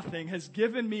me nothing has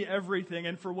given me everything.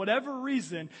 And for whatever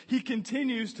reason, He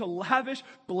continues to lavish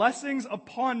blessings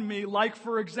upon me, like,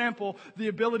 for example, the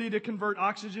ability to convert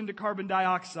oxygen to carbon dioxide.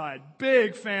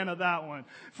 Big fan of that one.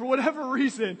 For whatever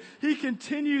reason, He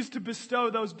continues to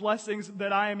bestow those blessings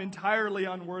that I am entirely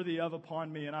unworthy of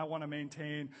upon me, and I want to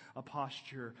maintain a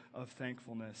posture of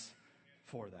thankfulness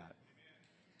for that.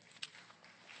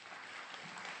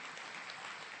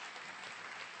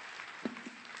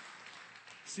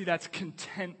 See, that's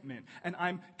contentment, and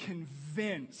I'm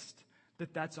convinced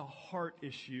that that's a heart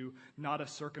issue, not a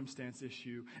circumstance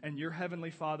issue. And your Heavenly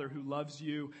Father, who loves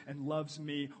you and loves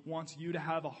me, wants you to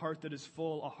have a heart that is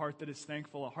full, a heart that is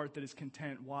thankful, a heart that is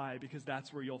content. Why? Because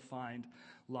that's where you'll find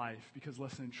life. Because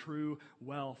listen, true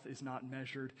wealth is not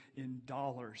measured in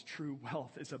dollars. True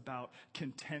wealth is about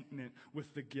contentment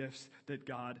with the gifts that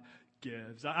God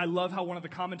gives. I love how one of the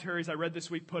commentaries I read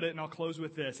this week put it, and I'll close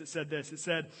with this. It said this. It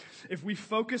said, if we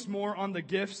focus more on the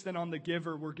gifts than on the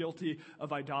giver, we're guilty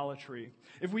of idolatry.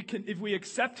 If we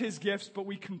accept His gifts but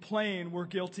we complain, we're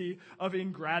guilty of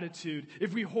ingratitude.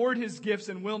 If we hoard His gifts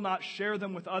and will not share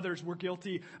them with others, we're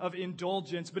guilty of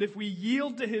indulgence. But if we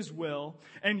yield to His will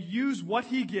and use what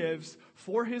He gives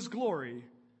for His glory,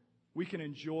 we can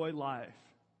enjoy life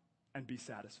and be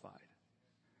satisfied.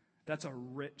 That's a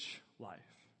rich life.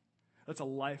 That's a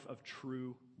life of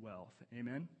true wealth.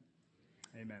 Amen?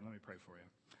 Amen. Let me pray for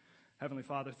you. Heavenly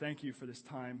Father, thank you for this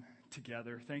time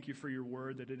together. Thank you for your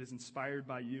word, that it is inspired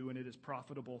by you and it is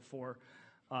profitable for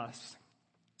us.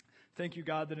 Thank you,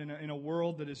 God, that in a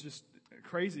world that is just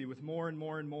crazy with more and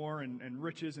more and more and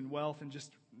riches and wealth, and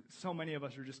just so many of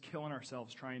us are just killing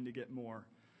ourselves trying to get more.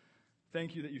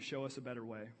 Thank you that you show us a better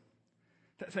way.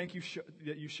 Thank you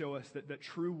that you show us that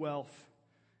true wealth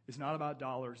is not about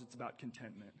dollars, it's about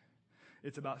contentment.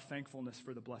 It's about thankfulness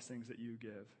for the blessings that you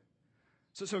give.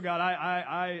 So God,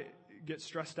 I get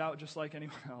stressed out just like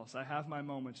anyone else. I have my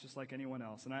moments just like anyone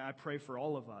else. And I pray for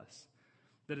all of us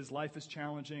that as life is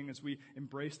challenging, as we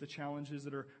embrace the challenges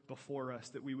that are before us,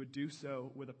 that we would do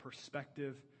so with a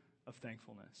perspective of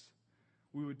thankfulness.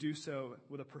 We would do so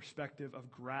with a perspective of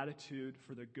gratitude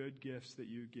for the good gifts that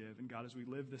you give. And God, as we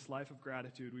live this life of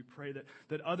gratitude, we pray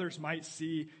that others might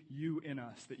see you in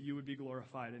us, that you would be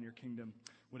glorified and your kingdom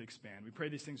would expand. We pray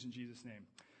these things in Jesus' name.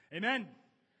 Amen.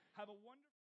 Have a wonderful